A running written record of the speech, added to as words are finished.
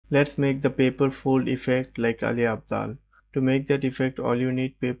Let's make the paper fold effect like Ali Abdaal. To make that effect, all you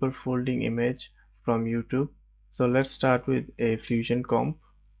need paper folding image from YouTube. So let's start with a Fusion comp.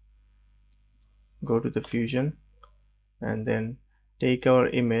 Go to the Fusion and then take our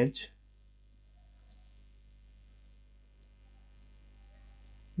image.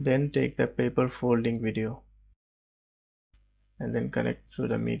 Then take the paper folding video and then connect through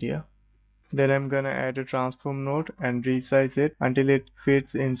the media. Then I'm gonna add a transform node and resize it until it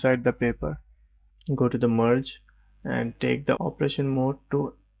fits inside the paper. Go to the merge and take the operation mode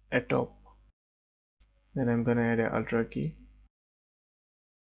to atop. Then I'm gonna add a ultra key.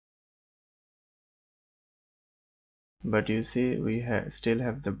 But you see we still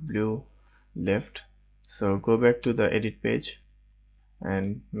have the blue left. So go back to the edit page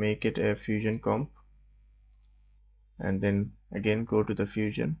and make it a fusion comp. And then again go to the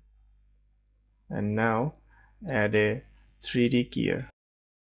fusion. And now add a 3D keyer.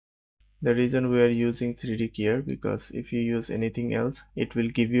 The reason we are using 3D keyer because if you use anything else, it will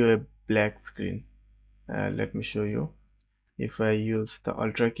give you a black screen. Let me show you. If I use the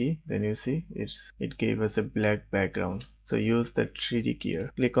ultra key, then you see it gave us a black background. So use the 3D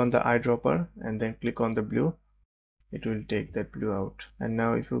keyer. Click on the eyedropper and then click on the blue. It will take that blue out. And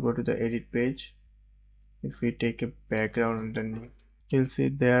now if you go to the edit page, if we take a background underneath, you'll see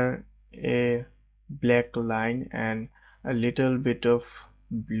there a black line and a little bit of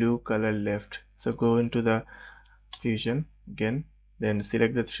blue color left. So go into the fusion again, then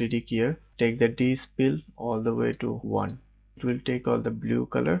select the 3D keyer, take the D spill all the way to 1. It will take all the blue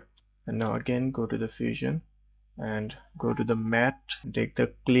color. And now again go to the fusion and go to the matte, take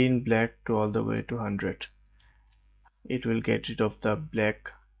the clean black to all the way to 100. It will get rid of the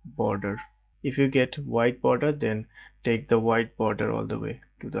black border. If you get white border, then take the white border all the way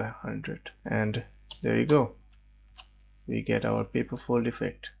to the 100. And there you go. We get our paper fold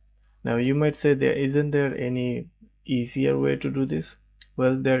effect. Now you might say, isn't there any easier way to do this?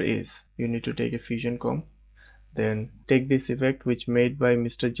 Well, there is. You need to take a fusion comp, then take this effect which made by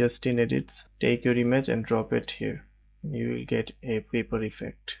Mr. Justin Edits, take your image and drop it here. You will get a paper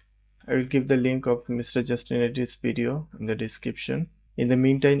effect. I will give the link of Mr. Justin Edits video in the description. In the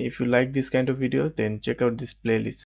meantime, if you like this kind of video, then check out this playlist.